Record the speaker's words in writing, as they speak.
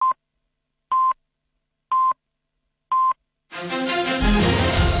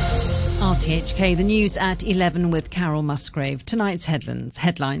RTHK, the news at 11 with Carol Musgrave. Tonight's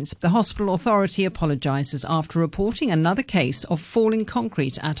headlines. The hospital authority apologises after reporting another case of falling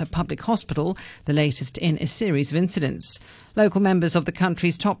concrete at a public hospital, the latest in a series of incidents. Local members of the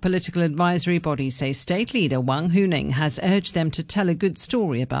country's top political advisory body say State Leader Wang Huning has urged them to tell a good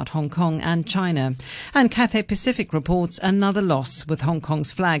story about Hong Kong and China. And Cathay Pacific reports another loss, with Hong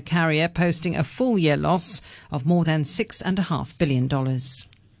Kong's flag carrier posting a full-year loss of more than $6.5 billion.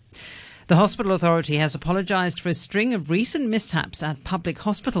 The hospital authority has apologised for a string of recent mishaps at public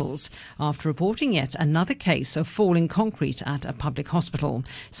hospitals after reporting yet another case of falling concrete at a public hospital.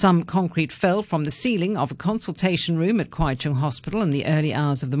 Some concrete fell from the ceiling of a consultation room at Kwai Chung Hospital in the early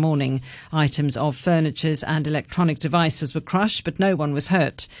hours of the morning. Items of furniture and electronic devices were crushed, but no one was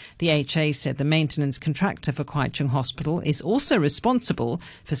hurt. The HA said the maintenance contractor for Kwai Chung Hospital is also responsible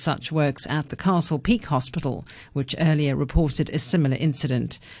for such works at the Castle Peak Hospital, which earlier reported a similar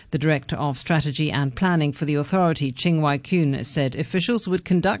incident. The director of Strategy and Planning for the authority, Ching Wai Kun, said officials would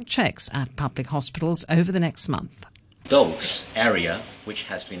conduct checks at public hospitals over the next month. Those areas which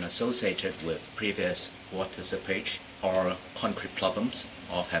has been associated with previous water seepage or concrete problems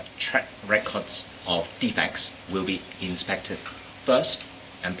or have track records of defects will be inspected first,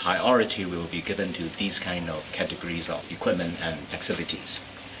 and priority will be given to these kind of categories of equipment and facilities.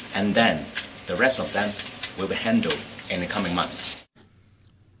 And then the rest of them will be handled in the coming months.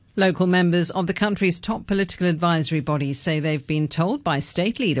 Local members of the country's top political advisory bodies say they've been told by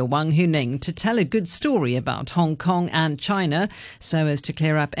State Leader Wang Huning to tell a good story about Hong Kong and China so as to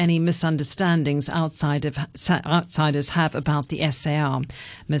clear up any misunderstandings outsiders have about the SAR.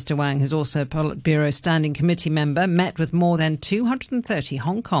 Mr. Wang, who's also a Politburo Standing Committee member, met with more than 230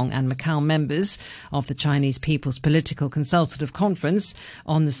 Hong Kong and Macau members of the Chinese People's Political Consultative Conference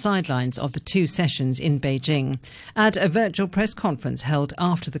on the sidelines of the two sessions in Beijing. At a virtual press conference held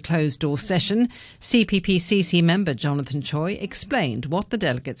after the closed-door session, CPPCC member Jonathan Choi explained what the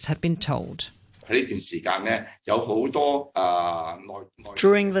delegates had been told.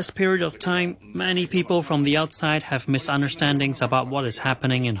 During this period of time, many people from the outside have misunderstandings about what is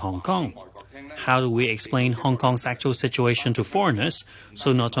happening in Hong Kong. How do we explain Hong Kong's actual situation to foreigners,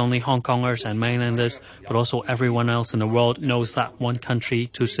 so not only Hong Kongers and mainlanders, but also everyone else in the world knows that one country,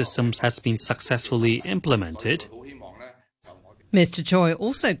 two systems has been successfully implemented? Mr. Choi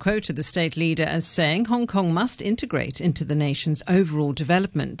also quoted the state leader as saying Hong Kong must integrate into the nation's overall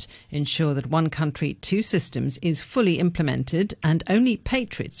development, ensure that one country, two systems is fully implemented and only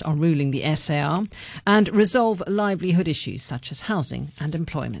patriots are ruling the SAR, and resolve livelihood issues such as housing and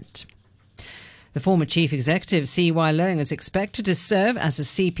employment. The former chief executive, C.Y. Leung, is expected to serve as a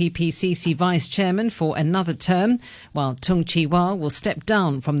CPPCC vice chairman for another term, while Tung Chee-hwa will step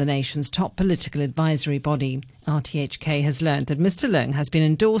down from the nation's top political advisory body. RTHK has learned that Mr. Leung has been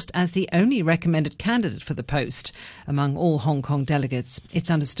endorsed as the only recommended candidate for the post among all Hong Kong delegates.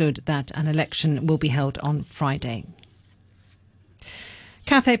 It's understood that an election will be held on Friday.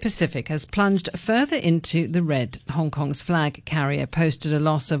 Cathay Pacific has plunged further into the red. Hong Kong's flag carrier posted a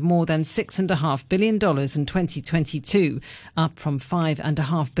loss of more than $6.5 billion in 2022, up from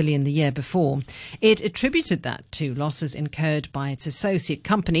 $5.5 billion the year before. It attributed that to losses incurred by its associate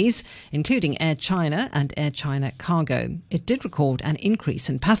companies, including Air China and Air China Cargo. It did record an increase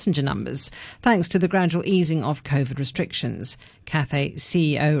in passenger numbers, thanks to the gradual easing of COVID restrictions. Cathay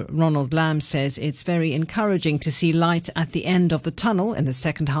CEO Ronald Lam says it's very encouraging to see light at the end of the tunnel in the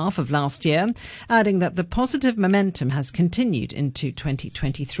second half of last year, adding that the positive momentum has continued into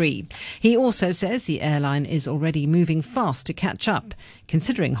 2023. He also says the airline is already moving fast to catch up,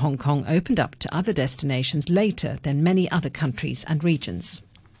 considering Hong Kong opened up to other destinations later than many other countries and regions.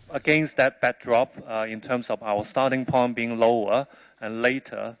 Against that backdrop, in terms of our starting point being lower and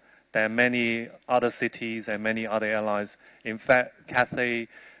later than many other cities and many other airlines, in fact, Cathay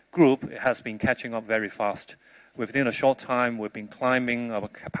Group has been catching up very fast. Within a short time, we've been climbing our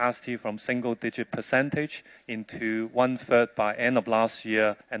capacity from single-digit percentage into 1/3 by end of last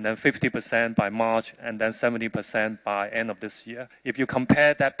year, and then 50% by March, and then 70% by end of this year. If you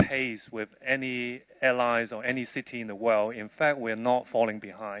compare that pace with any airlines or any city in the world, in fact, we're not falling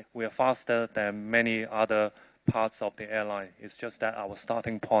behind. We are faster than many other parts of the airline. It's just that our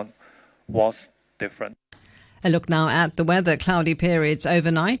starting point was different. A look now at the weather. Cloudy periods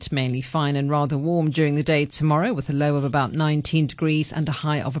overnight, mainly fine and rather warm during the day tomorrow, with a low of about 19 degrees and a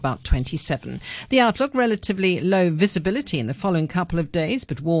high of about 27. The outlook, relatively low visibility in the following couple of days,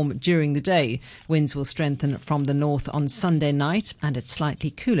 but warm during the day. Winds will strengthen from the north on Sunday night, and it's slightly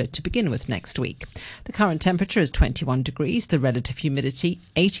cooler to begin with next week. The current temperature is 21 degrees, the relative humidity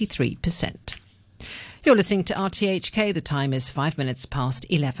 83%. You're listening to RTHK. The time is 5 minutes past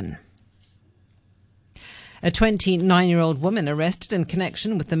 11. A 29-year-old woman arrested in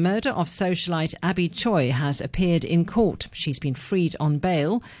connection with the murder of socialite Abby Choi has appeared in court. She's been freed on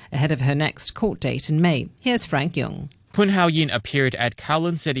bail ahead of her next court date in May. Here's Frank Young. Poon Hao-yin appeared at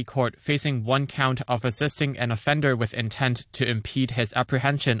Kowloon City Court facing one count of assisting an offender with intent to impede his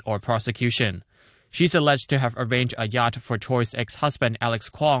apprehension or prosecution. She's alleged to have arranged a yacht for Choi's ex-husband Alex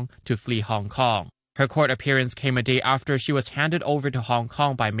Kwong to flee Hong Kong. Her court appearance came a day after she was handed over to Hong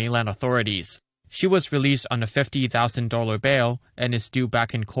Kong by mainland authorities. She was released on a $50,000 bail and is due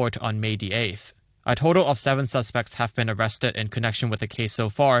back in court on May the 8th. A total of 7 suspects have been arrested in connection with the case so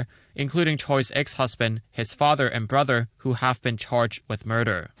far, including Choi's ex-husband, his father and brother, who have been charged with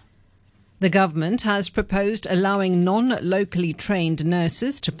murder. The government has proposed allowing non-locally trained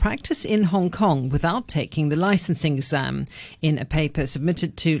nurses to practice in Hong Kong without taking the licensing exam. In a paper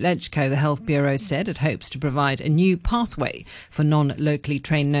submitted to LegCo, the Health Bureau said it hopes to provide a new pathway for non-locally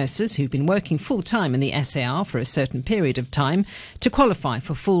trained nurses who've been working full-time in the SAR for a certain period of time to qualify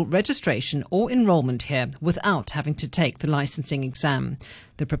for full registration or enrolment here without having to take the licensing exam.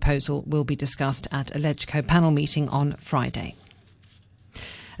 The proposal will be discussed at a LegCo panel meeting on Friday.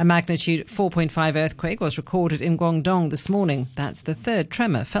 A magnitude 4.5 earthquake was recorded in Guangdong this morning. That's the third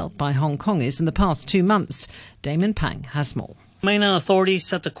tremor felt by Hong Kongers in the past 2 months. Damon Pang has more. Mainland authorities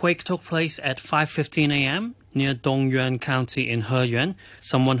said the quake took place at 5:15 a.m. near Dongyuan County in Heyuan,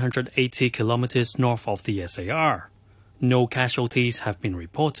 some 180 kilometers north of the SAR. No casualties have been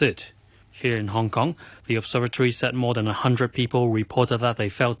reported. Here in Hong Kong, the observatory said more than 100 people reported that they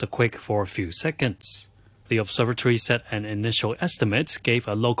felt the quake for a few seconds. The observatory said an initial estimate gave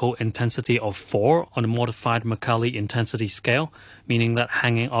a local intensity of 4 on a modified Mercalli intensity scale, meaning that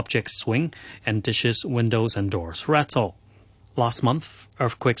hanging objects swing and dishes, windows and doors rattle. Last month,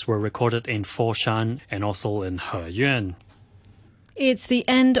 earthquakes were recorded in Foshan and also in Heyuan. It's the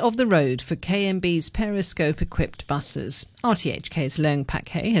end of the road for KMB's periscope-equipped buses. RTHK's Leung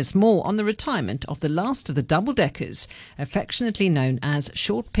Pak-hei has more on the retirement of the last of the double-deckers, affectionately known as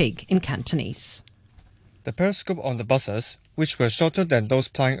Short Pig in Cantonese. The periscope on the buses, which were shorter than those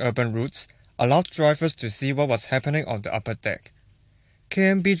plying urban routes, allowed drivers to see what was happening on the upper deck.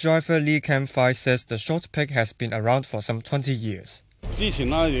 KMB driver Lee Kam-fai says the Short Pig has been around for some 20 years.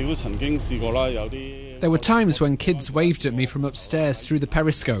 There were times when kids waved at me from upstairs through the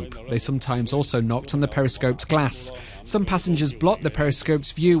periscope. They sometimes also knocked on the periscope's glass. Some passengers blocked the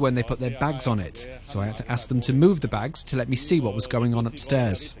periscope's view when they put their bags on it, so I had to ask them to move the bags to let me see what was going on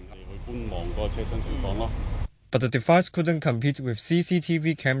upstairs. But the device couldn't compete with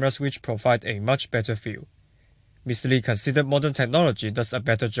CCTV cameras, which provide a much better view. Mr. Lee considered modern technology does a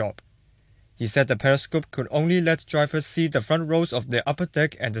better job. He said the periscope could only let drivers see the front rows of the upper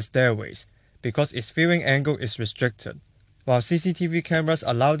deck and the stairways, because its viewing angle is restricted, while CCTV cameras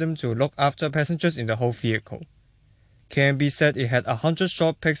allow them to look after passengers in the whole vehicle. KMB said it had 100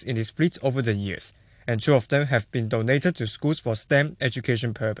 Short Pigs in its fleet over the years, and 2 of them have been donated to schools for STEM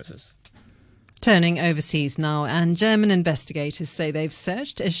education purposes. Turning overseas now, and German investigators say they've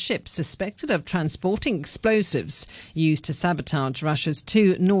searched a ship suspected of transporting explosives used to sabotage Russia's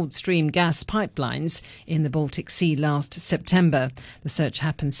 2 Nord Stream gas pipelines in the Baltic Sea last September. The search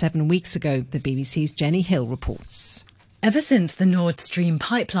happened 7 weeks ago, the BBC's Jenny Hill reports. Ever since the Nord Stream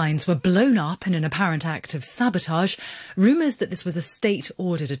pipelines were blown up in an apparent act of sabotage, rumours that this was a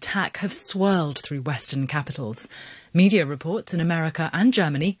state-ordered attack have swirled through Western capitals. Media reports in America and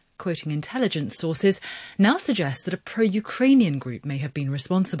Germany, quoting intelligence sources, now suggest that a pro-Ukrainian group may have been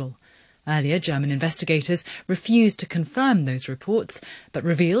responsible. Earlier, German investigators refused to confirm those reports, but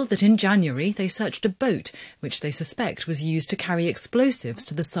revealed that in January they searched a boat which they suspect was used to carry explosives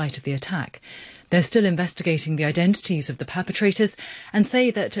to the site of the attack. They're still investigating the identities of the perpetrators and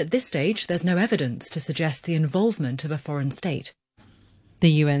say that at this stage there's no evidence to suggest the involvement of a foreign state.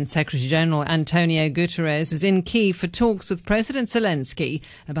 The UN Secretary-General Antonio Guterres is in Kyiv for talks with President Zelensky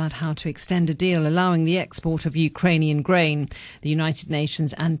about how to extend a deal allowing the export of Ukrainian grain. The United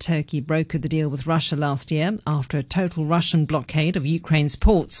Nations and Turkey brokered the deal with Russia last year after a total Russian blockade of Ukraine's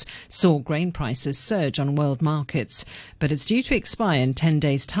ports saw grain prices surge on world markets. But it's due to expire in 10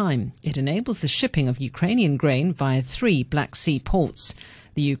 days' time. It enables the shipping of Ukrainian grain via 3 Black Sea ports.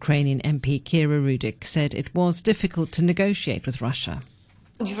 The Ukrainian MP Kira Rudik said it was difficult to negotiate with Russia.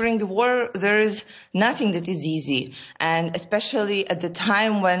 During the war, there is nothing that is easy, and especially at the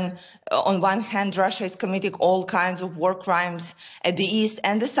time when, on one hand, Russia is committing all kinds of war crimes at the east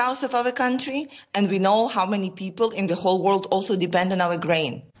and the south of our country, and we know how many people in the whole world also depend on our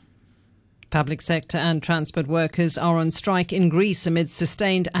grain. Public sector and transport workers are on strike in Greece amid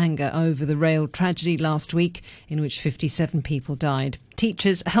sustained anger over the rail tragedy last week, in which 57 people died.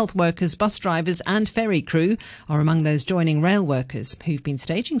 Teachers, health workers, bus drivers and ferry crew are among those joining rail workers who've been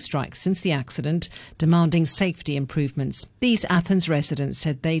staging strikes since the accident, demanding safety improvements. These Athens residents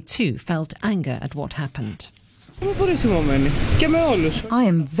said they too felt anger at what happened. I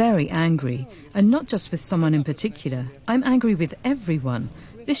am very angry, and not just with someone in particular. I'm angry with everyone.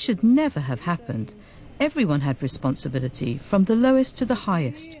 This should never have happened. Everyone had responsibility, from the lowest to the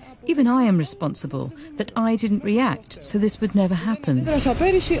highest. Even I am responsible that I didn't react, so this would never happen.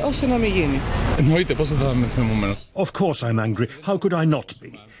 Of course I'm angry. How could I not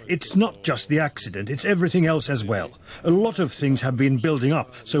be? It's not just the accident, it's everything else as well. A lot of things have been building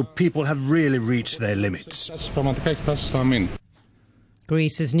up, so people have really reached their limits.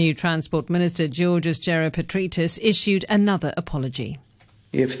 Greece's new Transport Minister, Georgios Geropetritis, issued another apology.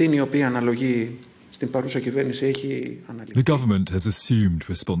 The government has assumed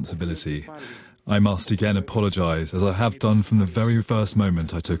responsibility. I must again apologise, as I have done from the very first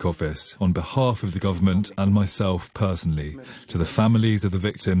moment I took office, on behalf of the government and myself personally, to the families of the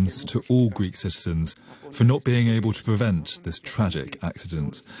victims, to all Greek citizens, for not being able to prevent this tragic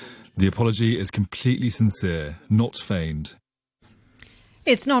accident. The apology is completely sincere, not feigned.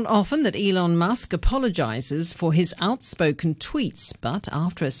 It's not often that Elon Musk apologises for his outspoken tweets, but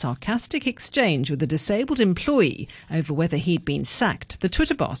after a sarcastic exchange with a disabled employee over whether he'd been sacked, the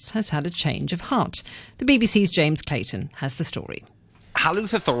Twitter boss has had a change of heart. The BBC's James Clayton has the story.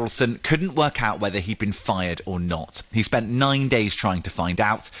 Hallutha Thoralson couldn't work out whether he'd been fired or not. He spent 9 days trying to find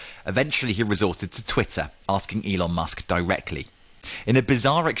out. Eventually he resorted to Twitter, asking Elon Musk directly. In a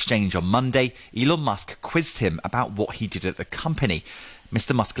bizarre exchange on Monday, Elon Musk quizzed him about what he did at the company.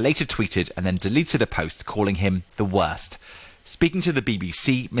 Mr. Musk later tweeted and then deleted a post calling him the worst. Speaking to the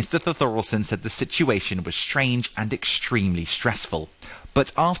BBC, Mr. Thoralson said the situation was strange and extremely stressful.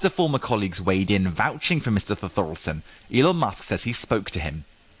 But after former colleagues weighed in vouching for Mr. Thoralson, Elon Musk says he spoke to him.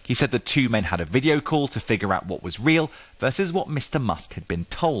 He said the two men had a video call to figure out what was real versus what Mr. Musk had been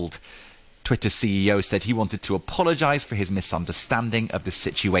told. Twitter's CEO said he wanted to apologise for his misunderstanding of the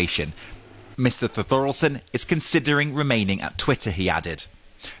situation. Mr. Thoralson is considering remaining at Twitter, he added.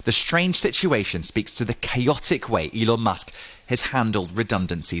 The strange situation speaks to the chaotic way Elon Musk has handled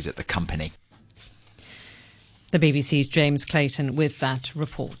redundancies at the company. The BBC's James Clayton with that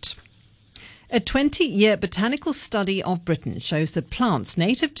report. A 20-year botanical study of Britain shows that plants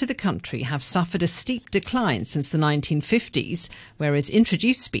native to the country have suffered a steep decline since the 1950s, whereas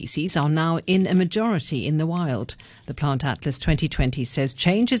introduced species are now in a majority in the wild. The Plant Atlas 2020 says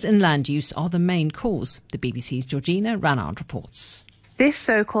changes in land use are the main cause. The BBC's Georgina Ranard reports. This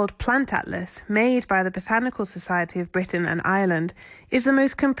so-called Plant Atlas, made by the Botanical Society of Britain and Ireland, is the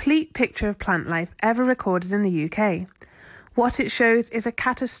most complete picture of plant life ever recorded in the UK. What it shows is a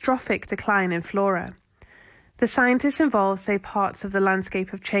catastrophic decline in flora. The scientists involved say parts of the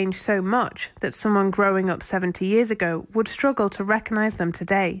landscape have changed so much that someone growing up 70 years ago would struggle to recognise them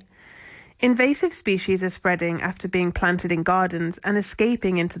today. Invasive species are spreading after being planted in gardens and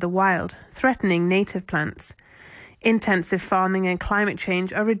escaping into the wild, threatening native plants. Intensive farming and climate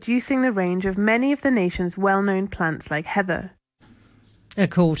change are reducing the range of many of the nation's well-known plants like heather. A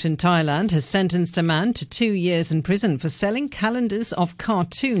court in Thailand has sentenced a man to 2 years in prison for selling calendars of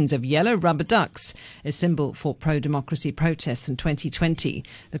cartoons of yellow rubber ducks, a symbol for pro-democracy protests in 2020.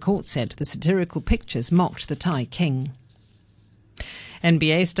 The court said the satirical pictures mocked the Thai king.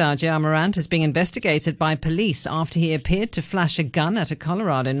 NBA star Ja Morant is being investigated by police after he appeared to flash a gun at a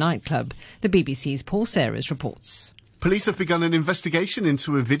Colorado nightclub. The BBC's Paul Serres reports. Police have begun an investigation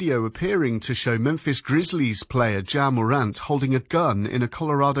into a video appearing to show Memphis Grizzlies player Ja Morant holding a gun in a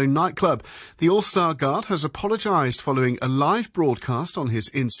Colorado nightclub. The All-Star guard has apologised following a live broadcast on his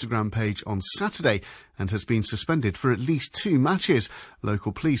Instagram page on Saturday and has been suspended for at least 2 matches.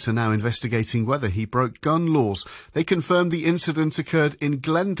 Local police are now investigating whether he broke gun laws. They confirmed the incident occurred in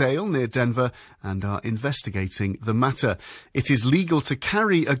Glendale near Denver and are investigating the matter. It is legal to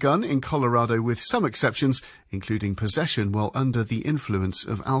carry a gun in Colorado with some exceptions, including possession while under the influence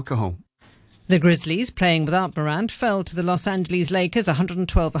of alcohol. The Grizzlies, playing without Morant, fell to the Los Angeles Lakers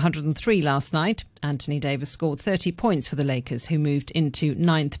 112-103 last night. Anthony Davis scored 30 points for the Lakers, who moved into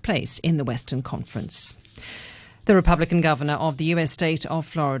 9th place in the Western Conference. The Republican governor of the US state of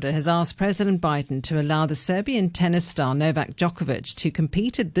Florida has asked President Biden to allow the Serbian tennis star Novak Djokovic to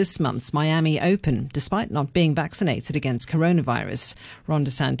compete at this month's Miami Open, despite not being vaccinated against coronavirus. Ron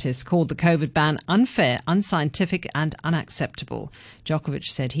DeSantis called the COVID ban unfair, unscientific and unacceptable. Djokovic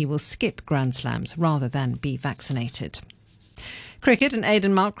said he will skip Grand Slams rather than be vaccinated. Cricket, and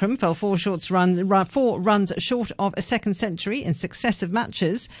Aidan Markram fell four runs short of a second century in successive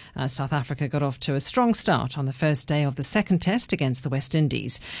matches as South Africa got off to a strong start on the first day of the second test against the West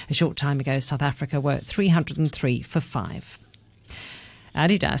Indies. A short time ago, South Africa were 303 for 5.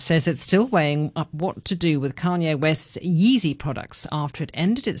 Adidas says it's still weighing up what to do with Kanye West's Yeezy products after it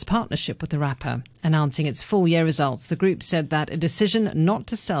ended its partnership with the rapper. Announcing its full-year results, the group said that a decision not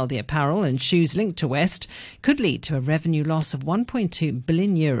to sell the apparel and shoes linked to West could lead to a revenue loss of €1.2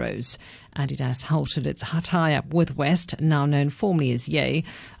 billion. Adidas halted its tie-up with West, now known formally as Ye,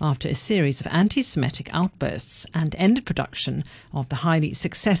 after a series of anti-Semitic outbursts, and ended production of the highly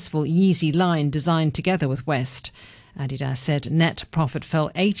successful Yeezy line designed together with West. Adidas said net profit fell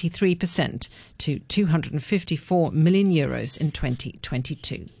 83% to €254 million in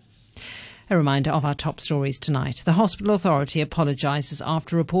 2022. A reminder of our top stories tonight. The hospital authority apologises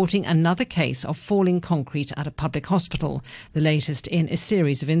after reporting another case of falling concrete at a public hospital, the latest in a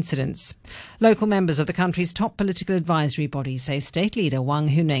series of incidents. Local members of the country's top political advisory body say State Leader Wang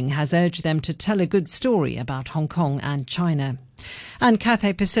Huning has urged them to tell a good story about Hong Kong and China. And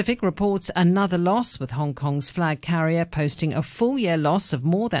Cathay Pacific reports another loss, with Hong Kong's flag carrier posting a full-year loss of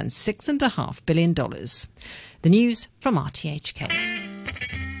more than $6.5 billion. The news from RTHK.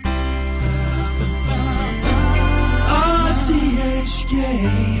 RTHK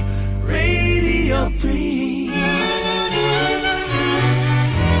Radio 3.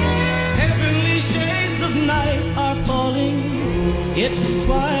 Heavenly shades of night are falling. It's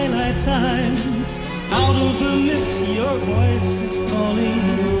twilight time. Out of the mist your voice is calling.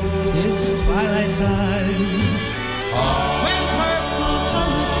 'Tis twilight time. When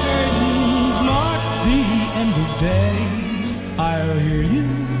purple-colored curtains mark the end of day, I'll hear you,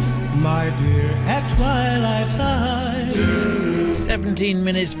 my dear, at twilight time. 17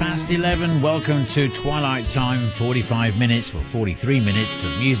 minutes past 11. Welcome to Twilight Time. 43 minutes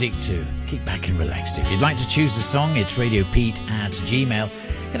of music to kick back and relax to. If you'd like to choose a song, it's radiopete@gmail.com.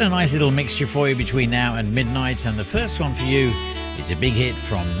 Got a nice little mixture for you between now and midnight, and the first one for you is a big hit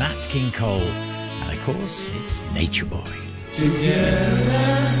from Nat King Cole, and of course it's Nature Boy.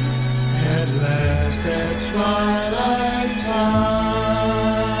 Together at last at twilight time.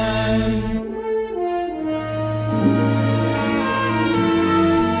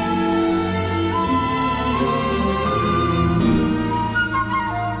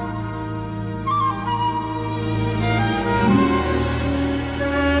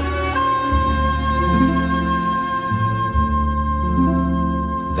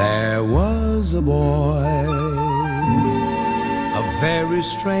 There was a boy, a very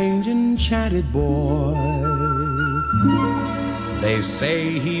strange, enchanted boy. They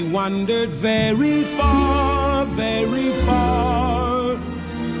say he wandered very far,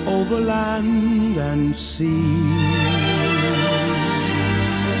 over land and sea.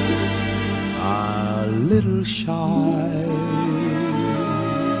 A little shy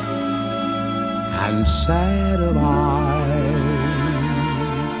and sad of eye,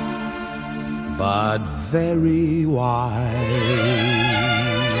 but very wise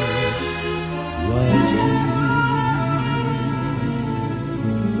was he.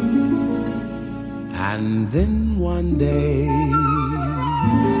 And then one day,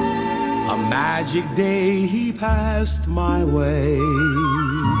 a magic day, he passed my way.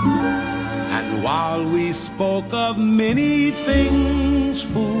 And while we spoke of many things,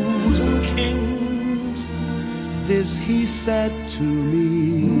 fools and kings, this he said to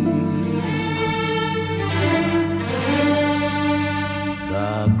me: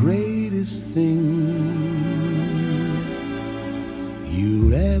 the greatest thing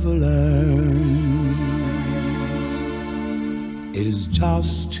you'll ever learn is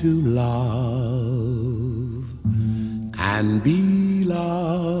just to love and be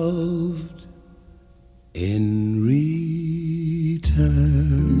loved in return.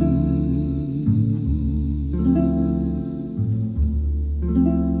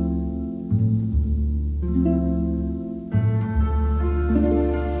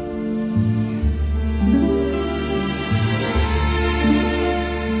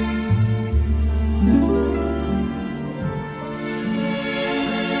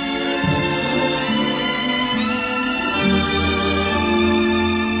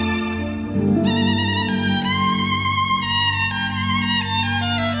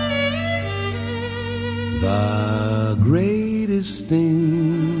 The greatest thing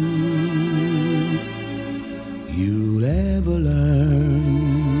you'll ever learn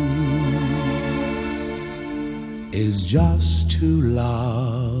is just to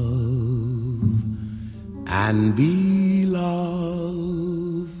love and be